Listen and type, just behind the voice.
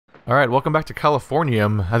Alright, welcome back to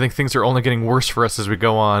Californium. I think things are only getting worse for us as we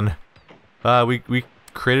go on. We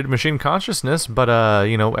created machine consciousness, but,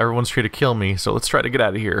 you know, everyone's trying to kill me, so let's try to get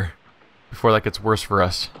out of here before that gets worse for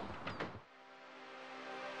us.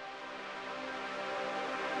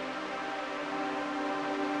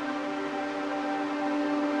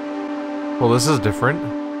 Well, this is different.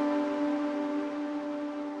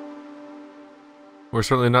 We're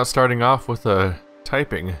certainly not starting off with,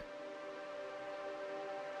 typing.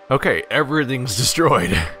 Okay, everything's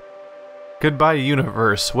destroyed. Goodbye,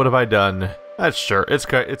 universe. What have I done? That's sure. It's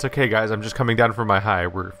okay, guys. I'm just coming down from my high.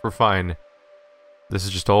 We're fine. This is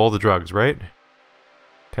just all the drugs, right?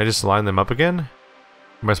 Can I just line them up again?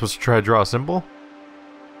 Am I supposed to try to draw a symbol?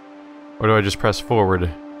 Or do I just press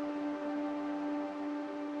forward?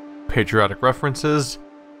 Patriotic references.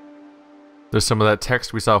 There's some of that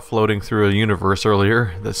text we saw floating through a universe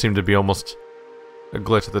earlier that seemed to be almost a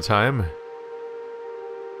glitch at the time.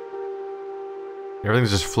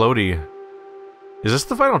 Everything's just floaty. Is this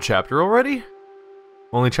the final chapter already?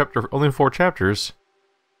 Only 4 chapters.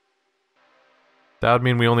 That would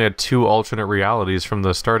mean we only had 2 alternate realities from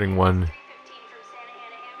the starting one.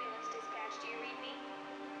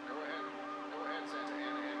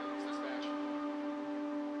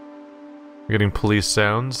 We're getting police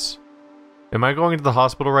sounds. Am I going into the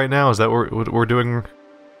hospital right now? Is that what we're doing?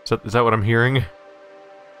 Is that what I'm hearing?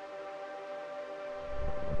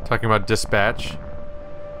 Talking about dispatch.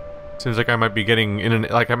 Seems like I might be getting in an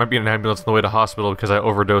ambulance on the way to hospital because I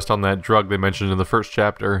overdosed on that drug they mentioned in the first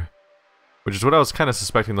chapter. Which is what I was kind of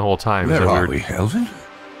suspecting the whole time. Where are we, Elvin?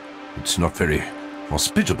 It's not very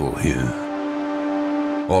hospitable here.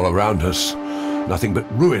 All around us, nothing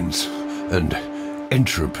but ruins and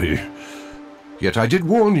entropy. Yet I did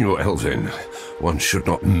warn you, Elvin. One should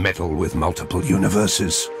not meddle with multiple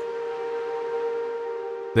universes.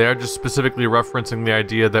 They are just specifically referencing the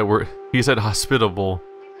idea that he said hospitable,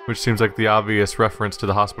 which seems like the obvious reference to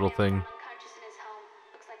the hospital thing.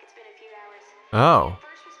 Oh.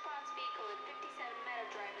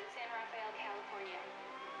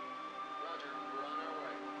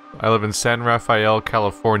 I live in San Rafael,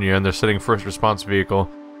 California, and they're sending first response vehicle.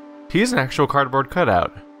 He's an actual cardboard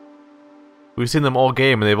cutout. We've seen them all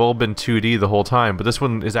game, and they've all been 2D the whole time, but this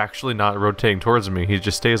one is actually not rotating towards me. He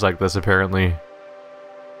just stays like this, apparently.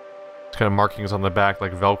 It's kind of markings on the back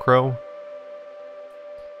like Velcro.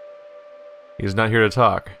 He's not here to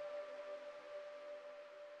talk.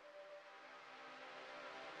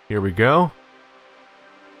 Here we go.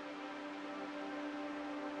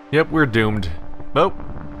 Yep, we're doomed. Oh.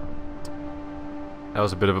 That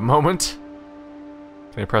was a bit of a moment.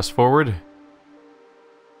 Can I press forward?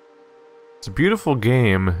 It's a beautiful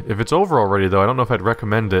game. If it's over already, though, I don't know if I'd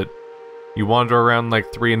recommend it. You wander around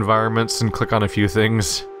like 3 environments and click on a few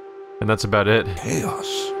things, and that's about it.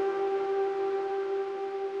 Chaos.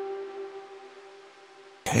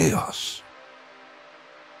 Chaos.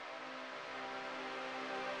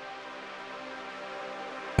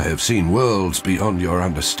 I have seen worlds beyond your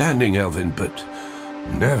understanding, Elvin, but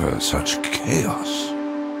never such chaos.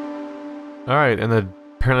 Alright, and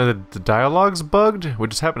apparently the dialogue's bugged,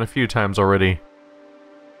 which has happened a few times already.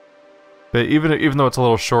 But even though it's a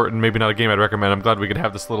little short and maybe not a game I'd recommend, I'm glad we could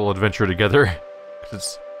have this little adventure together.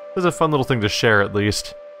 It's a fun little thing to share, at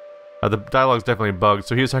least. The dialogue's definitely bugged,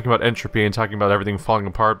 so he was talking about entropy and talking about everything falling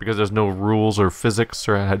apart because there's no rules or physics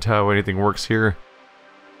or how anything works here.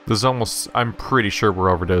 This is almost... I'm pretty sure we're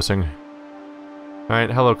overdosing. Alright,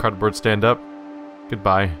 hello cardboard stand-up.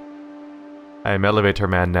 Goodbye. I am elevator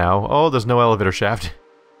man now. Oh, there's no elevator shaft.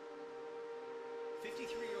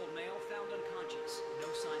 53-year-old male found unconscious. No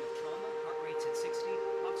sign of trauma. Heart rate's at 60.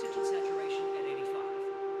 Oxygen saturation at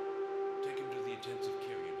 85. Take him to the intensive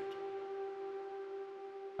care unit.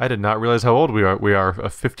 I did not realize how old we are. We are a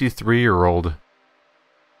 53-year-old.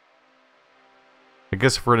 I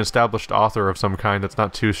guess for an established author of some kind, that's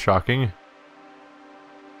not too shocking.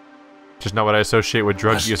 Just not what I associate with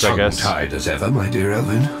drug use, I guess. As tongue-tied as ever, my dear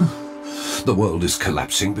Elvin. The world is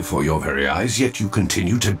collapsing before your very eyes, yet you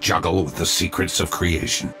continue to juggle with the secrets of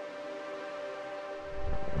creation.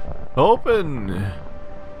 Open!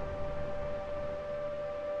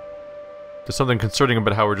 There's something concerning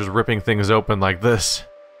about how we're just ripping things open like this.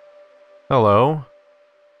 Hello.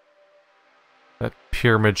 That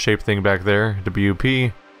pyramid-shaped thing back there,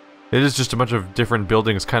 WP. It is just a bunch of different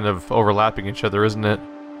buildings kind of overlapping each other, isn't it?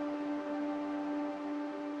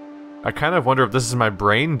 I kind of wonder if this is my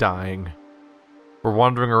brain dying. We're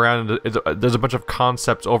wandering around and there's a bunch of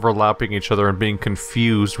concepts overlapping each other and being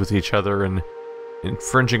confused with each other and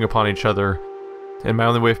infringing upon each other. And my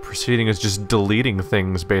only way of proceeding is just deleting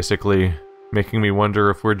things, basically. Making me wonder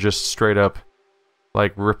if we're just straight up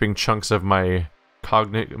like ripping chunks of my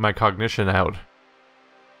cognition out.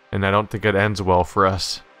 And I don't think it ends well for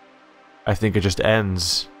us. I think it just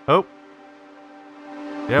ends. Oh.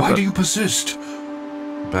 Yeah, Why do you persist?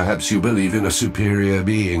 Perhaps you believe in a superior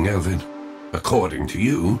being, Elvin. According to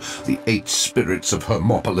you, the 8 spirits of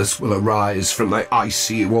Hermopolis will arise from the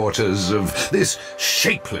icy waters of this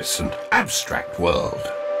shapeless and abstract world.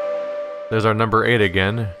 There's our number 8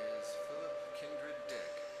 again. Is Philip Kindred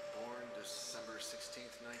Dick, born December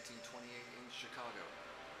 16th, 1928 in Chicago.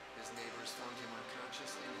 His neighbors found him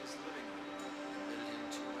unconscious in his living room and admitted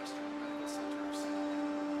him to Western Medical Center of St.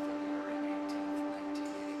 on February 18th,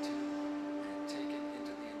 1982, and taken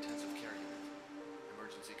into the intensive care unit.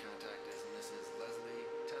 Emergency contact is Mrs. Leslie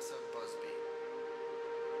Tessa Busby.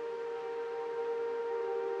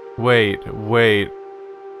 Wait.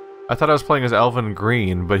 I thought I was playing as Elvin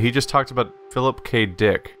Green, but he just talked about Philip K.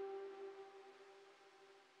 Dick.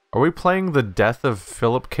 Are we playing the death of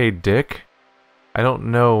Philip K. Dick? I don't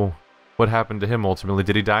know what happened to him ultimately.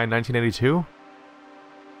 Did he die in 1982?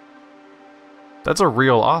 That's a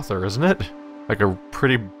real author, isn't it? Like a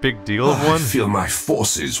pretty big deal of one? I feel my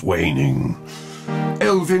forces waning.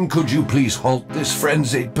 Elvin, could you please halt this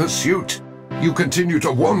frenzied pursuit? You continue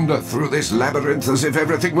to wander through this labyrinth as if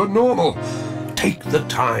everything were normal. Take the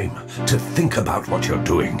time to think about what you're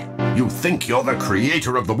doing. You think you're the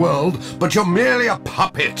creator of the world, but you're merely a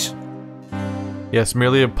puppet. Yes,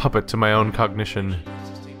 merely a puppet to my own cognition.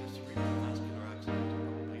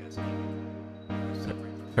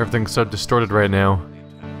 Everything's so distorted right now.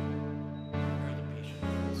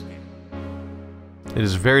 It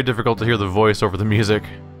is very difficult to hear the voice over the music.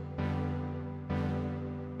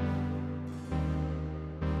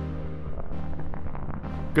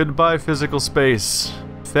 Goodbye, physical space.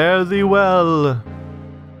 Fare thee well.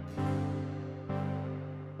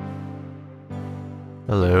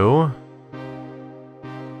 Hello?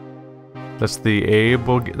 That's the Abe.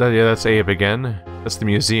 Yeah, that's Abe again. That's the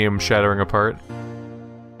museum shattering apart.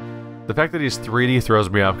 The fact that he's 3D throws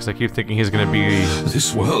me off because I keep thinking he's gonna be...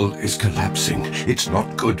 This world is collapsing. It's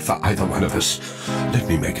not good for either one of us. Let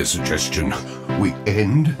me make a suggestion. We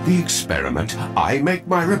end the experiment, I make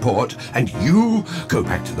my report, and you go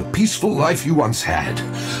back to the peaceful life you once had.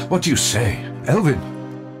 What do you say, Elvin?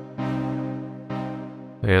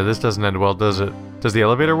 Yeah, this doesn't end well, does it? Does the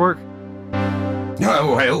elevator work?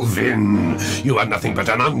 Oh, Elvin, you are nothing but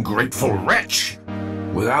an ungrateful wretch.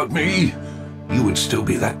 Without me, you would still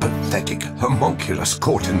be that pathetic homunculus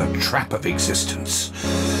caught in the trap of existence.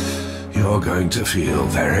 You're going to feel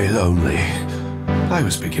very lonely. I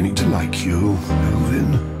was beginning to like you,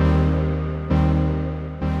 Elvin.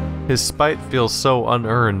 His spite feels so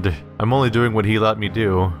unearned. I'm only doing what he let me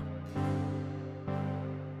do.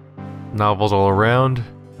 Novels all around.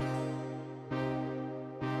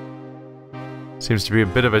 Seems to be a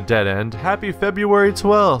bit of a dead end. Happy February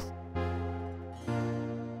 12th!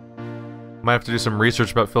 Might have to do some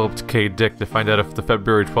research about Philip K. Dick to find out if the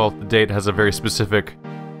February 12th date has a very specific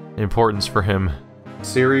importance for him.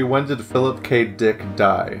 Siri, when did Philip K. Dick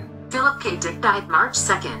die? Philip K. Dick died March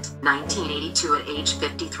 2nd, 1982 at age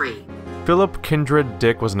 53. Philip Kindred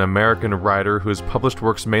Dick was an American writer whose published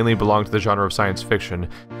works mainly belong to the genre of science fiction.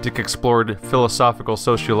 Dick explored philosophical,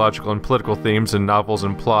 sociological, and political themes in novels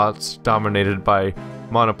and plots dominated by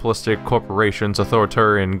monopolistic corporations,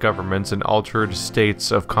 authoritarian governments, and altered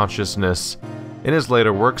states of consciousness. In his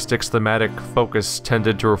later works, Dick's thematic focus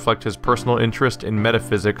tended to reflect his personal interest in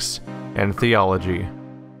metaphysics and theology.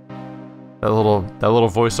 That little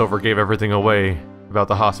voiceover gave everything away about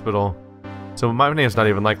the hospital. So my name's not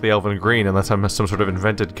even likely Elvin Green unless I'm some sort of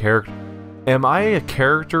invented character. Am I a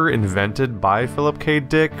character invented by Philip K.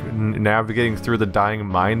 Dick, navigating through the dying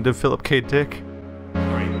mind of Philip K. Dick?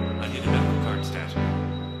 Hurry, I need a medical card stat.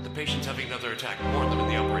 The patient's having another attack. Warn them in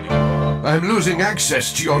the operating room. I'm losing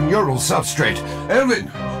access to your neural substrate.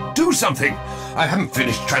 Elvin, do something! I haven't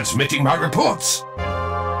finished transmitting my reports.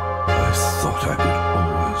 I thought I would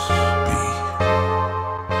always be.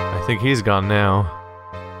 I think he's gone now.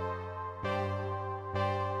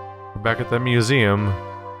 We're back at the museum.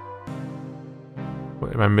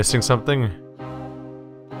 Wait, am I missing something?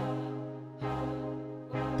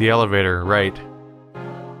 The elevator, right.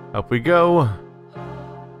 Up we go.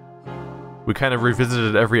 We kind of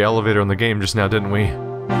revisited every elevator in the game just now, didn't we?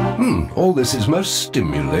 All this is most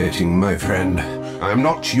stimulating, my friend. I'm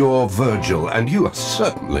not your Virgil, and you are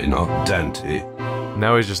certainly not Dante.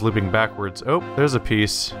 Now he's just looping backwards. Oh, there's a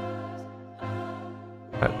piece.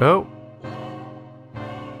 Oh.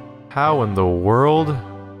 How in the world? Am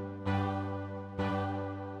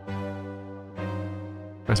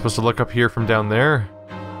I supposed to look up here from down there?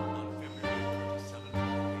 On February 27th,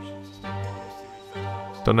 patients diagnosed series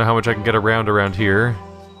Don't know how much I can get around here.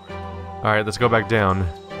 Alright, let's go back down.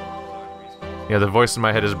 Yeah, the voice in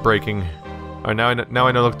my head is breaking. Alright, now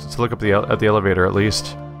I know to look up at the elevator at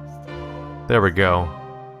least. There we go.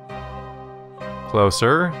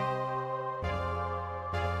 Closer.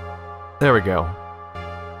 There we go.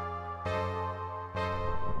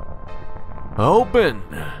 Open!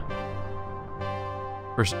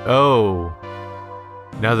 First, oh.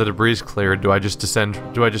 Now the debris is cleared, do I just ascend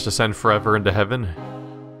forever into heaven?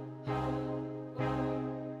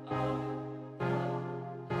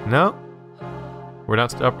 No. We're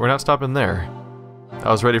not stopping there.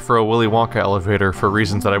 I was ready for a Willy Wonka elevator for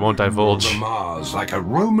reasons that I won't divulge. The Mars like a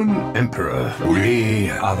Roman emperor. We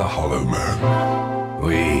are the Hollow Men.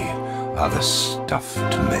 We are the stuffed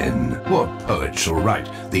men. What poet shall write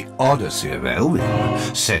the Odyssey of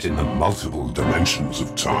Elvin, set in the multiple dimensions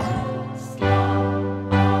of time?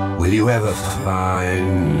 Will you ever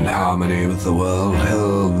find harmony with the world,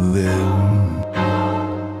 Elvin?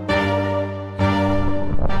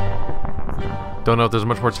 Don't know if there's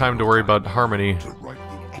much more time to worry about harmony. To write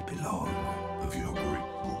the epilogue of your great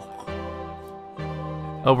book.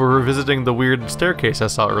 Oh, we're revisiting the weird staircase I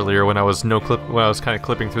saw earlier when I was kind of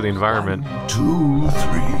clipping through the environment. 1, 2,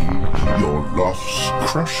 3, your loss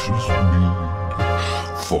crushes me.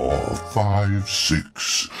 4, 5,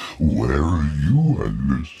 6, where are you,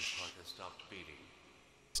 Alice?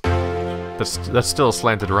 That's still a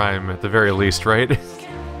slanted rhyme at the very least, right?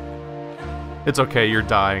 It's okay, you're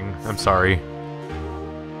dying. I'm sorry.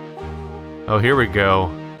 Oh, here we go.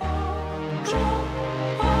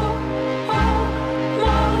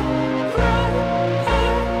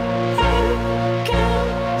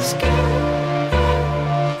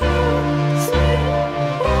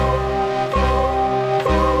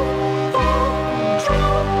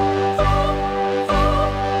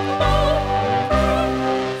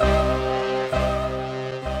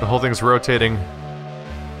 The whole thing's rotating.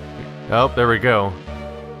 Oh, there we go.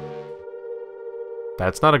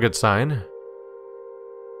 That's not a good sign.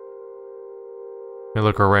 I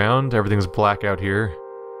look around, everything's black out here.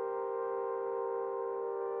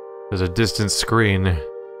 There's a distant screen.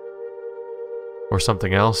 Or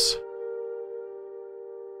something else.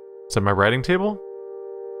 Is that my writing table?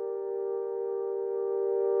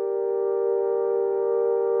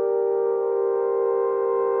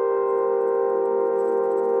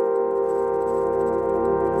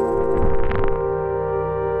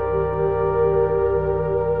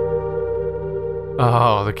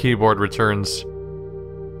 Oh, the keyboard returns.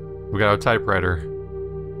 We got a typewriter.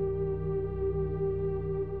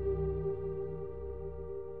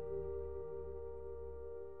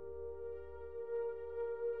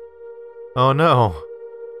 Oh no.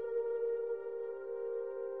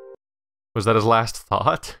 Was that his last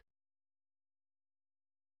thought?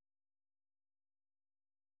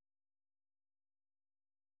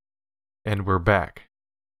 And we're back.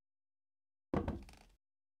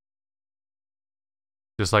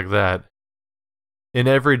 Just like that. In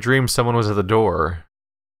every dream, someone was at the door.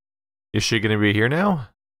 Is she gonna be here now?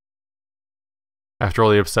 After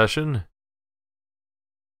all the obsession?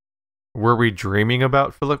 Were we dreaming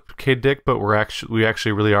about Philip K. Dick, but we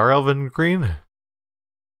actually really are Elvin Green?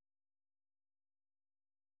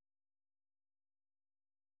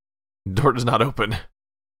 Door does not open.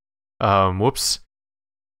 Whoops.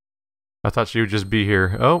 I thought she would just be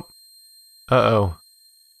here. Oh. Uh-oh.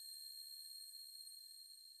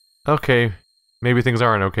 Okay. Maybe things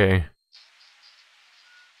aren't okay.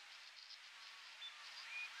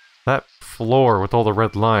 That floor with all the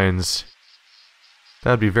red lines.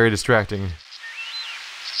 That'd be very distracting.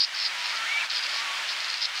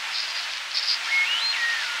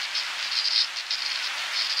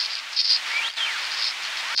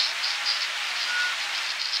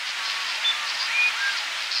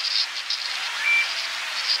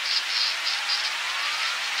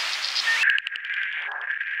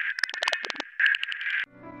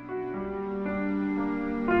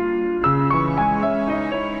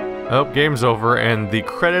 Oh, game's over, and the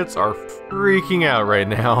credits are freaking out right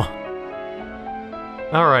now.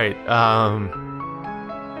 Alright,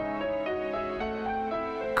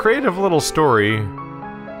 creative little story.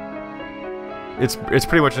 It's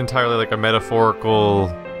pretty much entirely like a metaphorical,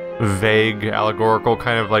 vague, allegorical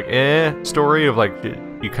kind of like story of like,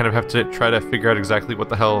 you kind of have to try to figure out exactly what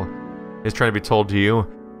the hell is trying to be told to you.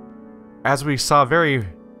 As we saw very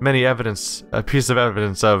many a piece of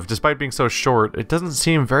evidence of, despite being so short, it doesn't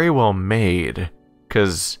seem very well made.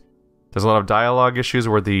 Because there's a lot of dialogue issues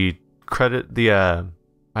where this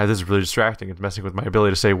is really distracting, it's messing with my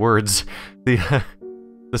ability to say words. The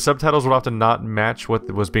subtitles would often not match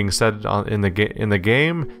what was being said in the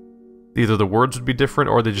game. either the words would be different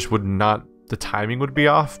or they just would not, the timing would be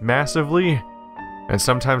off massively. And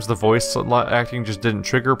sometimes the voice acting just didn't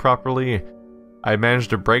trigger properly. I managed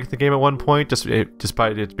to break the game at one point,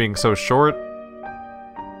 despite it being so short.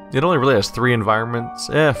 It only really has 3 environments.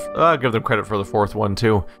 I'll give them credit for the 4th one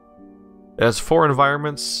too. It has 4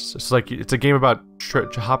 environments. It's a game about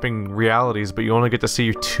hopping realities, but you only get to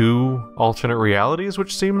see 2 alternate realities,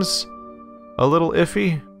 which seems a little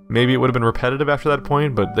iffy. Maybe it would have been repetitive after that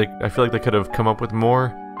point, but I feel like they could have come up with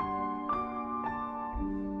more.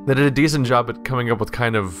 They did a decent job at coming up with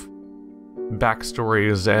kind of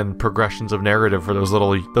backstories and progressions of narrative for those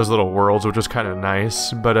little worlds, which was kind of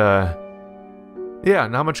nice. But yeah,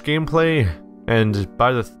 not much gameplay, and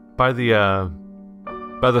by the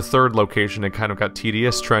 3rd location, it kind of got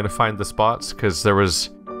tedious trying to find the spots because there was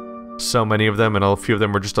so many of them, and a few of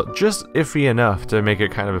them were just iffy enough to make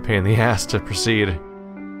it kind of a pain in the ass to proceed.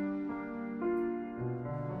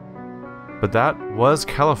 But that was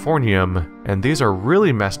Californium, and these are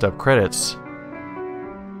really messed up credits.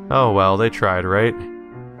 Oh well, they tried, right?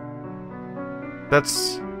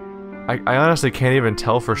 I honestly can't even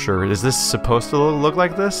tell for sure. Is this supposed to look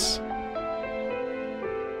like this?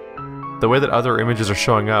 The way that other images are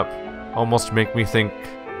showing up almost make me think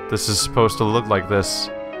this is supposed to look like this.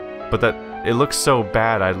 But that it looks so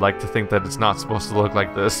bad, I'd like to think that it's not supposed to look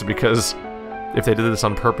like this, because if they did this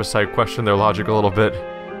on purpose, I question their logic a little bit.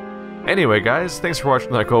 Anyway, guys, thanks for watching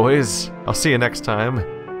like always. I'll see you next time.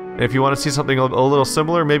 And if you want to see something a little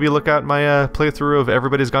similar, maybe look out my playthrough of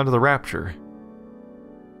Everybody's Gone to the Rapture.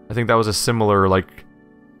 I think that was a similar, like,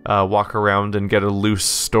 walk around and get a loose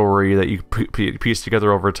story that you piece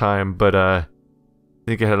together over time, but I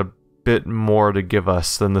think it had a bit more to give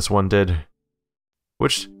us than this one did.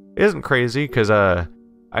 Which isn't crazy, because I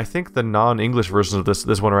think the non-English versions of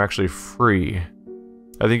this one are actually free.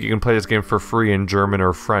 I think you can play this game for free in German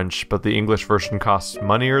or French, but the English version costs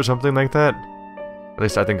money or something like that. At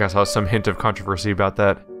least I think I saw some hint of controversy about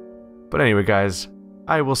that. But anyway, guys,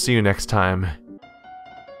 I will see you next time.